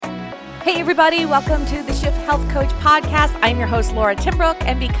Hey everybody, welcome to the Shift Health Coach podcast. I'm your host, Laura Timbrook,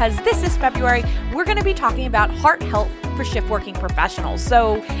 and because this is February, we're going to be talking about heart health for shift working professionals.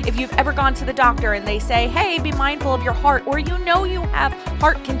 So if you've ever gone to the doctor and they say, hey, be mindful of your heart, or you have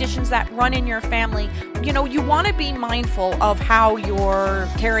heart conditions that run in your family, you want to be mindful of how you're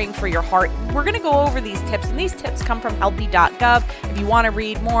caring for your heart. We're going to go over these tips, and these tips come from healthy.gov. If you want to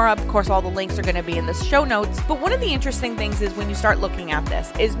read more, of course, all the links are going to be in the show notes. But one of the interesting things is when you start looking at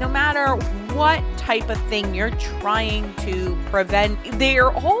this is no matter what type of thing you're trying to prevent,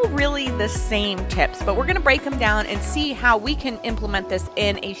 they're all really the same tips, but we're going to break them down and see how we can implement this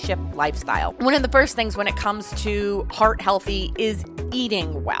in a shift lifestyle. One of the first things when it comes to heart healthy is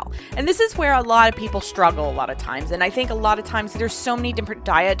eating well. And this is where a lot of people struggle a lot of times. And I think a lot of times there's so many different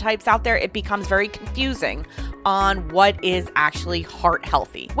diet types out there, it becomes very confusing on what is actually heart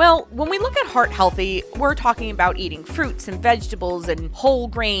healthy. Well, when we look at heart healthy, we're talking about eating fruits and vegetables and whole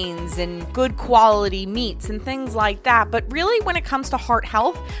grains and good quality meats and things like that. But really, when it comes to heart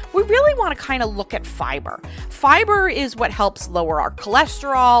health, we really want to kind of look at fiber. Fiber is what helps lower our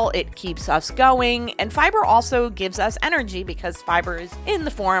cholesterol. It keeps us going. And fiber also gives us energy because fiber is in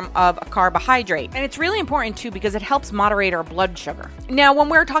the form of a carbohydrate. And it's really important too because it helps moderate our blood sugar. Now, when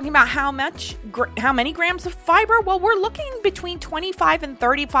we're talking about how many grams of fiber, well, we're looking between 25 and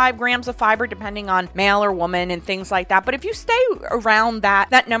 35 grams of fiber, depending on male or woman and things like that. But if you stay around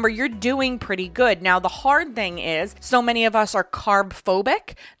that number, you're doing pretty good. Now, the hard thing is so many of us are carb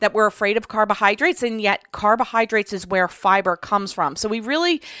phobic that we're afraid of carbohydrates, and yet carbohydrates is where fiber comes from. So we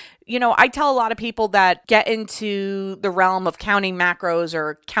really, I tell a lot of people that get into the realm of counting macros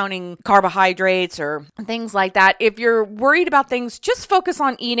or counting carbohydrates or things like that. If you're worried about things, just focus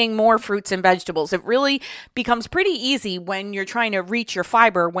on eating more fruits and vegetables. It really becomes pretty easy when you're trying to reach your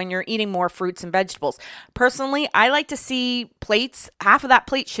fiber when you're eating more fruits and vegetables. Personally, I like to see plates, half of that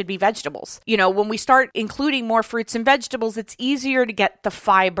plate should be vegetables. When we start including more fruits and vegetables, it's easier to get the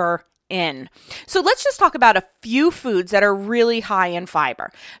fiber in. So let's just talk about a few foods that are really high in fiber.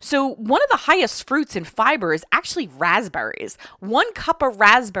 So one of the highest fruits in fiber is actually raspberries. 1 cup of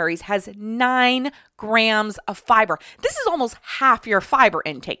raspberries has 9 grams of fiber. This is almost half your fiber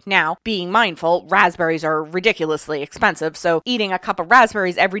intake. Now, being mindful, raspberries are ridiculously expensive, so eating a cup of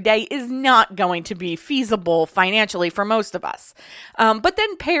raspberries every day is not going to be feasible financially for most of us. But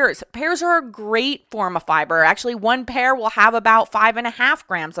then pears. Pears are a great form of fiber. Actually, 1 pear will have about 5.5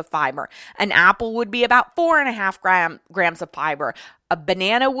 grams of fiber. An apple would be about 4.5 grams of fiber. A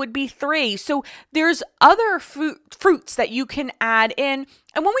banana would be 3. So there's other fruits that you can add in.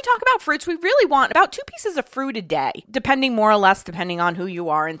 And when we talk about fruits, we really want about 2 pieces of fruit a day, depending on who you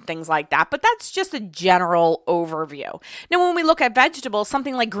are and things like that. But that's just a general overview. Now, when we look at vegetables,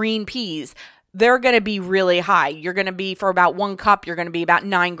 something like green peas, they're going to be really high. You're going to be, for about 1 cup, you're going to be about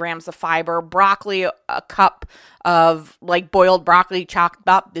 9 grams of fiber. Broccoli, a cup of boiled broccoli chopped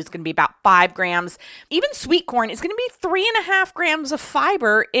up is going to be about 5 grams. Even sweet corn is going to be 3.5 grams of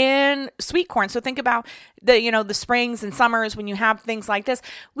fiber in sweet corn. So think about the springs and summers when you have things like this.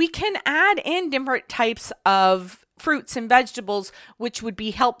 We can add in different types of fruits and vegetables, which would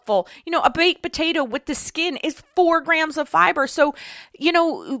be helpful. A baked potato with the skin is 4 grams of fiber. So, you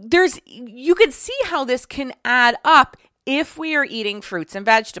can see how this can add up if we are eating fruits and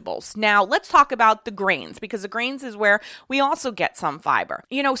vegetables. Now, let's talk about the grains, because the grains is where we also get some fiber.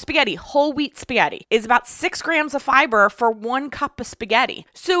 Spaghetti, whole wheat spaghetti is about 6 grams of fiber for 1 cup of spaghetti.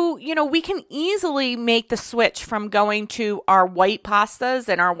 So, we can easily make the switch from going to our white pastas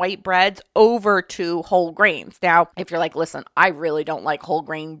and our white breads over to whole grains. Now, if you're like, listen, I really don't like whole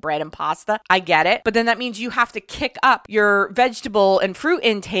grain bread and pasta, I get it. But then that means you have to kick up your vegetable and fruit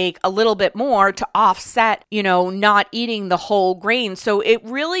intake a little bit more to offset, not eating the whole grain. So it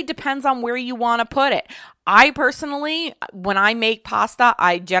really depends on where you want to put it. I personally, when I make pasta,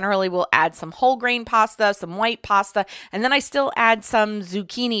 I generally will add some whole grain pasta, some white pasta, and then I still add some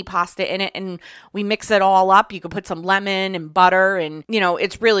zucchini pasta in it, and we mix it all up. You can put some lemon and butter, and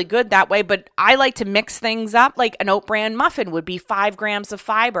it's really good that way. But I like to mix things up. Like an oat bran muffin would be 5 grams of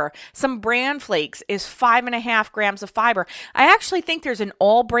fiber. Some bran flakes is 5.5 grams of fiber. I actually think there's an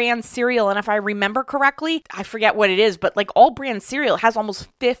all bran cereal, and if I remember correctly, I forget what it is, but all bran cereal has almost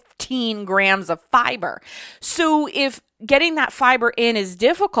 15 grams of fiber. So if getting that fiber in is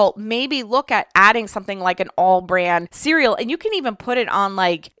difficult, maybe look at adding something like an all brand cereal. And you can even put it on,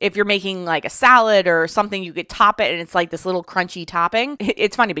 like, if you're making like a salad or something, you could top it and it's like this little crunchy topping.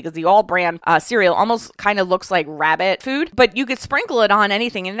 It's funny because the all brand cereal almost kind of looks like rabbit food, but you could sprinkle it on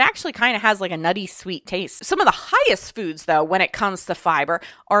anything and it actually kind of has like a nutty sweet taste. Some of the highest foods though, when it comes to fiber,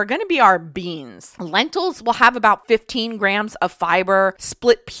 are going to be our beans. Lentils will have about 15 grams of fiber.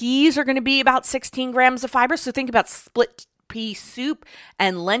 Split peas are going to be about 16 grams of fiber. So think about split pea soup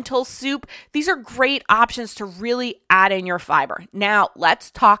and lentil soup. These are great options to really add in your fiber. Now, let's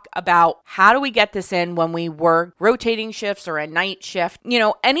talk about how do we get this in when we work rotating shifts or a night shift.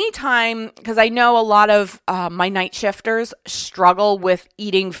 Anytime, because I know a lot of my night shifters struggle with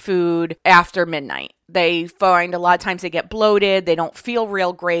eating food after midnight. They find a lot of times they get bloated, they don't feel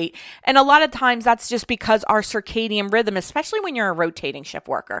real great. And a lot of times that's just because our circadian rhythm, especially when you're a rotating shift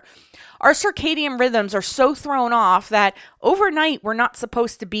worker, our circadian rhythms are so thrown off that overnight we're not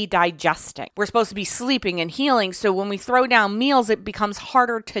supposed to be digesting. We're supposed to be sleeping and healing. So when we throw down meals, it becomes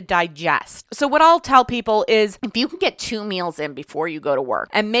harder to digest. So what I'll tell people is if you can get 2 meals in before you go to work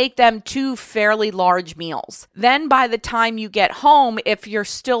and make them 2 fairly large meals, then by the time you get home, if you're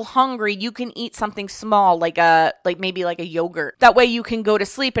still hungry, you can eat something small, like maybe a yogurt. That way you can go to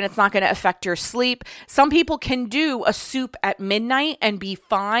sleep and it's not going to affect your sleep. Some people can do a soup at midnight and be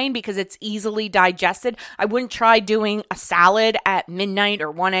fine because it's easily digested. I wouldn't try doing a salad at midnight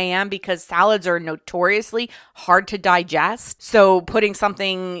or 1 a.m. because salads are notoriously hard to digest. So putting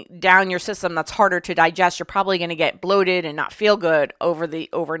something down your system that's harder to digest, you're probably going to get bloated and not feel good over the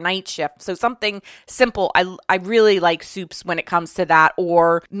overnight shift. So something simple. I really like soups when it comes to that,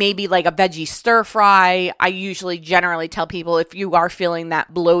 or maybe like a veggie stir fry. I usually generally tell people if you are feeling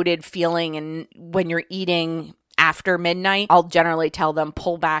that bloated feeling and when you're eating after midnight, I'll generally tell them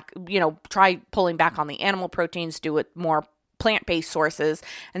pull back, try pulling back on the animal proteins, do it more plant-based sources,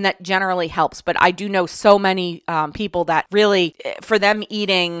 and that generally helps. But I do know so many people that really, for them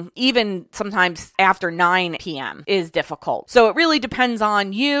eating even sometimes after 9 p.m. is difficult. So it really depends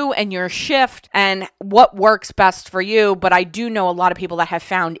on you and your shift and what works best for you. But I do know a lot of people that have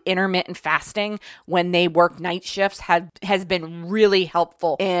found intermittent fasting when they work night shifts has been really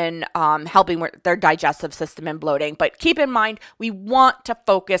helpful in helping with their digestive system and bloating. But keep in mind, we want to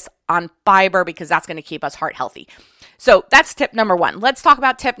focus on fiber because that's going to keep us heart healthy. So that's tip number 1. Let's talk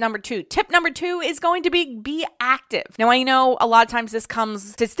about tip number 2. Tip number 2 is going to be active. Now, I know a lot of times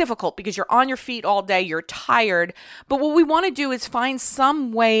it's difficult because you're on your feet all day, you're tired, but what we want to do is find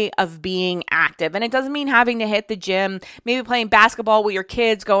some way of being active. And it doesn't mean having to hit the gym, maybe playing basketball with your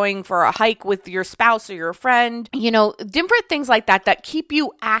kids, going for a hike with your spouse or your friend, different things like that keep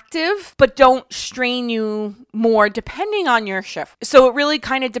you active, but don't strain you more depending on your shift. So it really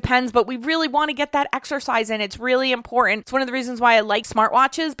kind of depends, but we really want to get that exercise in. It's really important. It's one of the reasons why I like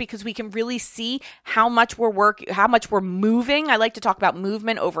smartwatches, because we can really see how much we're moving. I like to talk about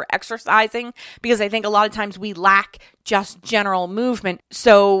movement over exercising because I think a lot of times we lack just general movement.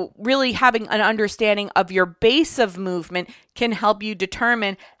 So really having an understanding of your base of movement can help you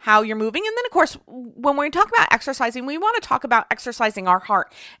determine how you're moving. And then of course, when we talk about exercising, we want to talk about exercising our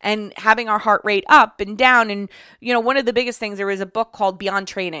heart and having our heart rate up and down. And, one of the biggest things, there is a book called Beyond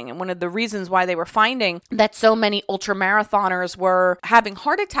Training. And one of the reasons why they were finding that so many ultra marathoners were having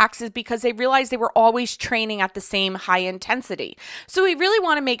heart attacks is because they realized they were always training at the same high intensity. So we really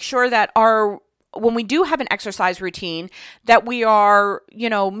want to make sure that when we do have an exercise routine, that we are,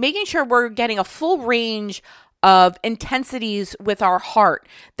 making sure we're getting a full range of intensities with our heart,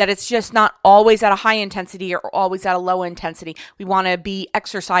 that it's just not always at a high intensity or always at a low intensity. We want to be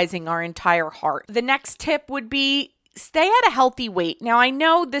exercising our entire heart. The next tip would be stay at a healthy weight. Now, I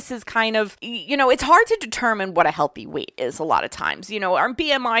know this is kind of, it's hard to determine what a healthy weight is a lot of times. Our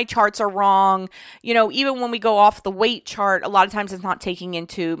BMI charts are wrong. Even when we go off the weight chart, a lot of times it's not taking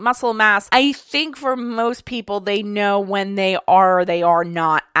into muscle mass. I think for most people, they know when they are or they are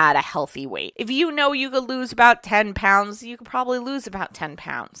not at a healthy weight. If you could lose about 10 pounds, you could probably lose about 10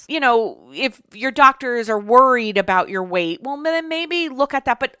 pounds. If your doctors are worried about your weight, well, then maybe look at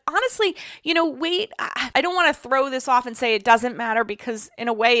that. But honestly, weight, I don't want to throw this off and say it doesn't matter, because in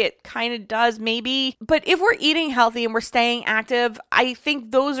a way it kind of does maybe. But if we're eating healthy and we're staying active, I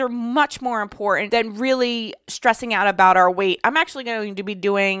think those are much more important than really stressing out about our weight. I'm actually going to be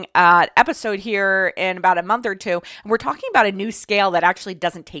doing an episode here in about a month or 2, and we're talking about a new scale that actually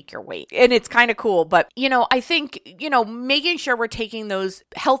doesn't take your weight. And it's kind of cool. But, I think, making sure we're taking those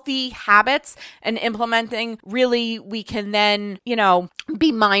healthy habits and implementing, really we can then,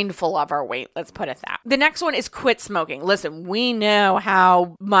 be mindful of our weight. Let's put it that. The next one is quit smoking. Listen, we know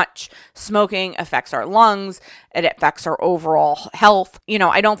how much smoking affects our lungs. It affects our overall health.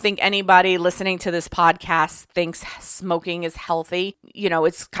 I don't think anybody listening to this podcast thinks smoking is healthy.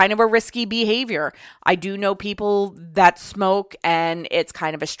 It's kind of a risky behavior. I do know people that smoke and it's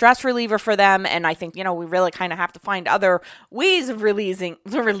kind of a stress reliever for them. And I think, we really kind of have to find other ways of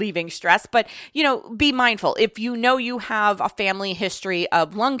relieving stress. But, be mindful. If you have a family history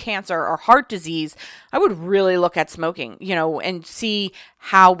of lung cancer or heart disease, I would really look at smoking, and see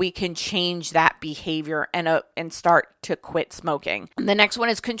how we can change that behavior and start to quit smoking. And the next one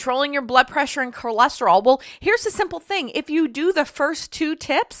is controlling your blood pressure and cholesterol. Well, here's the simple thing. If you do the first 2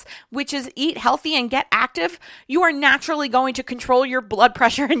 tips, which is eat healthy and get active, you are naturally going to control your blood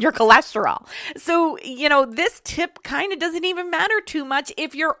pressure and your cholesterol. So, this tip kind of doesn't even matter too much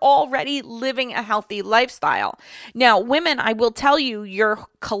if you're already living a healthy lifestyle. Now, women, I will tell you, your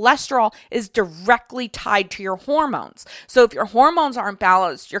cholesterol is directly tied to your hormones. So if your hormones aren't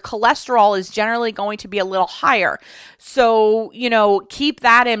balanced, your cholesterol is generally going to be a little higher. So, keep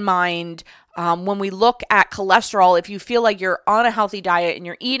that in mind. When we look at cholesterol, if you feel like you're on a healthy diet and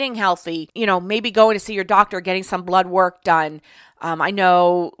you're eating healthy, maybe going to see your doctor, getting some blood work done. I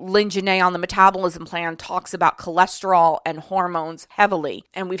know Lynn Janae on the Metabolism Plan talks about cholesterol and hormones heavily.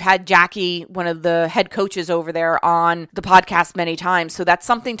 And we've had Jackie, one of the head coaches over there, on the podcast many times. So that's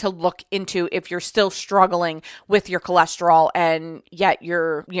something to look into if you're still struggling with your cholesterol and yet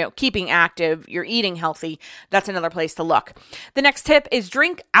you're, keeping active, you're eating healthy. That's another place to look. The next tip is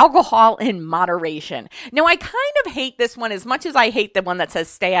drink alcohol in moderation. Now, I kind of hate this one as much as I hate the one that says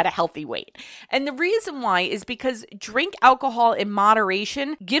stay at a healthy weight. And the reason why is because drink alcohol in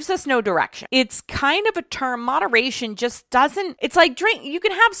moderation gives us no direction. It's kind of a term. Moderation just doesn't, it's like drink, you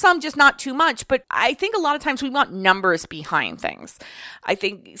can have some, just not too much. But I think a lot of times we want numbers behind things. I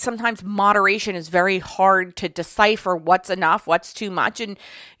think sometimes moderation is very hard to decipher what's enough, what's too much. And,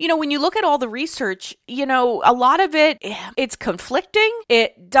 when you look at all the research, a lot of it's conflicting.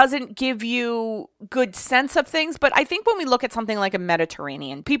 It doesn't give you good sense of things. But I think when we look at something like a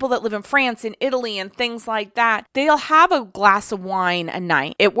Mediterranean, people that live in France and Italy and things like that, they'll have a glass of wine a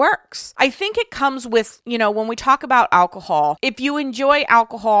night. It works. I think it comes with, when we talk about alcohol, if you enjoy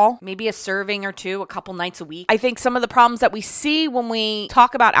alcohol, maybe a serving or 2, a couple nights a week, I think some of the problems that we see when we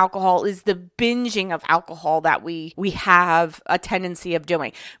talk about alcohol is the binging of alcohol that we have a tendency of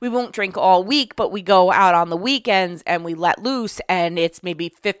doing. We won't drink all week, but we go out on the weekends and we let loose, and it's maybe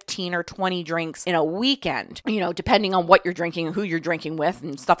 15 or 20 drinks in a weekend, depending on what you're drinking, who you're drinking with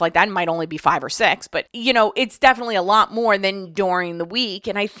and stuff like that. It might only be 5 or 6, but it's definitely a lot more than during the week.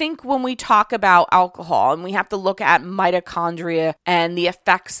 And I think when we talk about alcohol and we have to look at mitochondria and the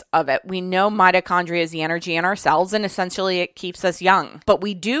effects of it, we know mitochondria is the energy in our cells and essentially it keeps us young. But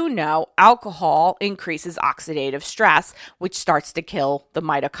we do know alcohol increases oxidative stress, which starts to kill the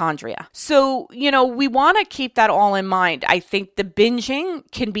mitochondria. So, we want to keep that all in mind. I think the binging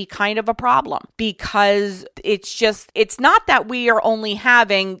can be kind of a problem because it's not that we are only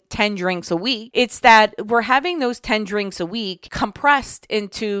having 10 drinks a week. It's that we're having those 10 drinks a week compressed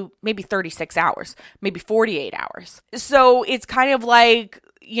into maybe 36 hours, maybe 48 hours. So it's kind of like,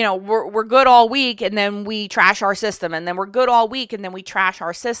 we're good all week and then we trash our system, and then we're good all week and then we trash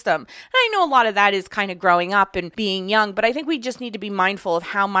our system. And I know a lot of that is kind of growing up and being young, but I think we just need to be mindful of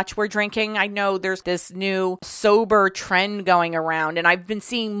how much we're drinking. I know there's this new sober trend going around, and I've been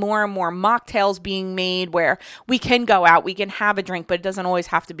seeing more and more mocktails being made where we can go out, we can have a drink, but it doesn't always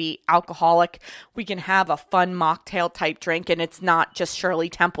have to be alcoholic. We can have a fun mocktail type drink, and it's not just Shirley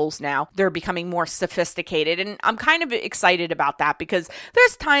Temples now. They're becoming more sophisticated, and I'm kind of excited about that because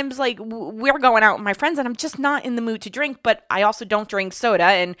there's times like we're going out with my friends and I'm just not in the mood to drink, but I also don't drink soda.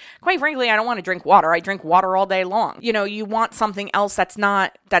 And quite frankly, I don't want to drink water. I drink water all day long. You want something else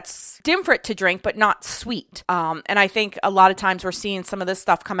that's different to drink, but not sweet. And I think a lot of times we're seeing some of this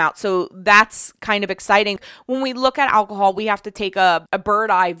stuff come out. So that's kind of exciting. When we look at alcohol, we have to take a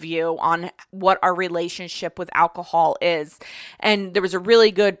bird eye view on what our relationship with alcohol is. And there was a really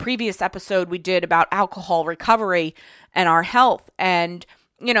good previous episode we did about alcohol recovery and our health. And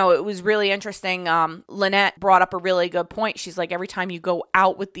it was really interesting. Lynette brought up a really good point. She's like, every time you go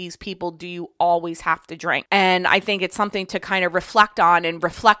out with these people, do you always have to drink? And I think it's something to kind of reflect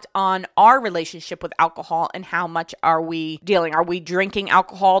on our relationship with alcohol and how much are we dealing? Are we drinking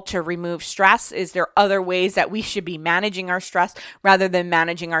alcohol to remove stress? Is there other ways that we should be managing our stress rather than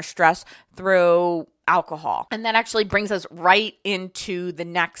managing our stress through alcohol? And that actually brings us right into the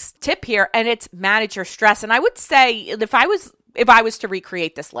next tip here, and it's manage your stress. And I would say if I was if I was to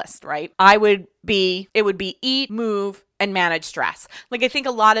recreate this list, right? It would be eat, move, and manage stress. Like I think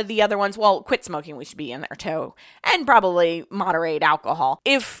a lot of the other ones, well, quit smoking, we should be in there too, and probably moderate alcohol.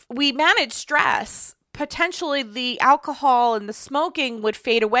 If we manage stress, potentially the alcohol and the smoking would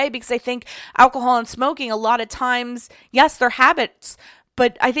fade away, because I think alcohol and smoking a lot of times, yes, they're habits,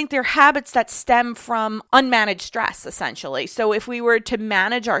 but I think they're habits that stem from unmanaged stress, essentially. So if we were to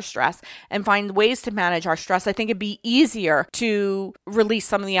manage our stress and find ways to manage our stress, I think it'd be easier to release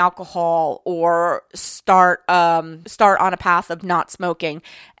some of the alcohol or start on a path of not smoking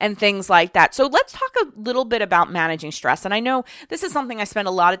and things like that. So let's talk a little bit about managing stress. And I know this is something I spend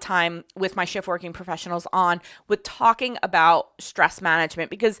a lot of time with my shift working professionals on, with talking about stress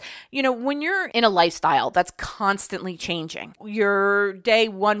management, because, when you're in a lifestyle that's constantly changing, your day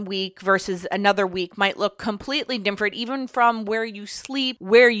one week versus another week might look completely different, even from where you sleep,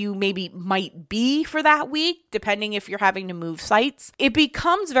 where you maybe might be for that week, depending if you're having to move sites. It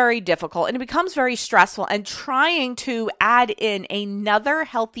becomes very difficult and it becomes very stressful, and trying to add in another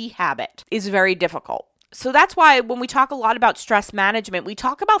healthy habit is very difficult. So that's why when we talk a lot about stress management, we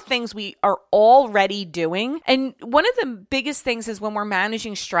talk about things we are already doing. And one of the biggest things is when we're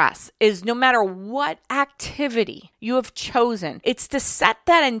managing stress is no matter what activity you have chosen, it's to set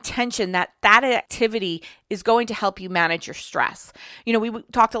that intention that that activity is going to help you manage your stress. We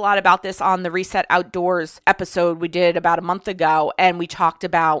talked a lot about this on the Reset Outdoors episode we did about a month ago. And we talked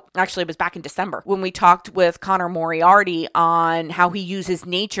about, actually it was back in December, when we talked with Connor Moriarty on how he uses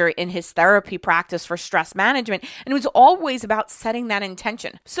nature in his therapy practice for stress management. And it was always about setting that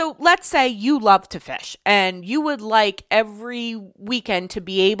intention. So let's say you love to fish and you would like every weekend to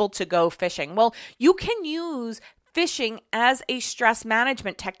be able to go fishing. Well, you can use fishing as a stress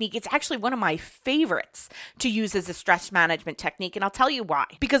management technique. It's actually one of my favorites to use as a stress management technique. And I'll tell you why.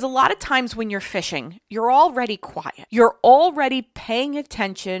 Because a lot of times when you're fishing, you're already quiet. You're already paying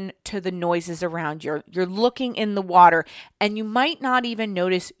attention to the noises around you. You're looking in the water, and you might not even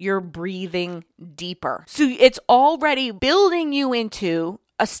notice you're breathing deeper. So it's already building you into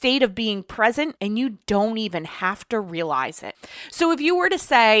a state of being present, and you don't even have to realize it. So if you were to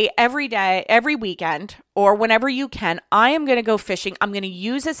say every day, every weekend, or whenever you can, I am going to go fishing. I'm going to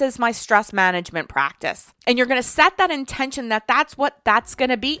use this as my stress management practice. And you're going to set that intention that that's what that's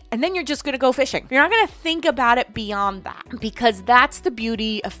going to be. And then you're just going to go fishing. You're not going to think about it beyond that, because that's the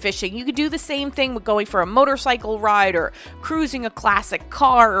beauty of fishing. You could do the same thing with going for a motorcycle ride, or cruising a classic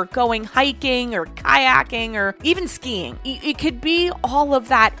car, or going hiking or kayaking, or even skiing. It could be all of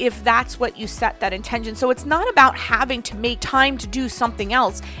that if that's what you set that intention. So it's not about having to make time to do something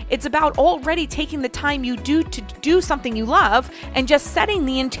else. It's about already taking the time you do to do something you love, and just setting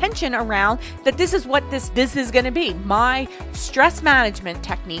the intention around that this is what this is going to be. My stress management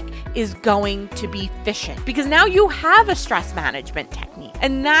technique is going to be fishing, because now you have a stress management technique.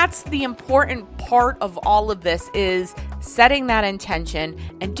 And that's the important part of all of this, is setting that intention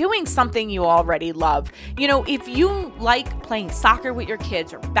and doing something you already love. If you like playing soccer with your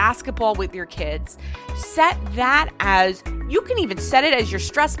kids or basketball with your kids, set that as, you can even set it as your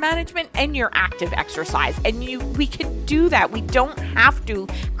stress management and your active exercise. And we can do that. We don't have to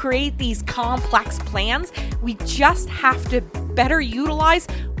create these complex plans. We just have to better utilize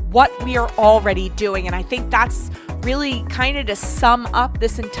what we are already doing. And I think that's really kind of to sum up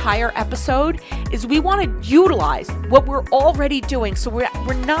this entire episode, is we want to utilize what we're already doing. So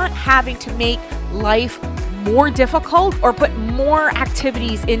we're not having to make life more difficult or put more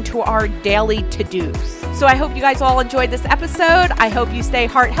activities into our daily to-dos. So I hope you guys all enjoyed this episode. I hope you stay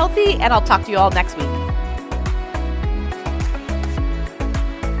heart healthy, and I'll talk to you all next week.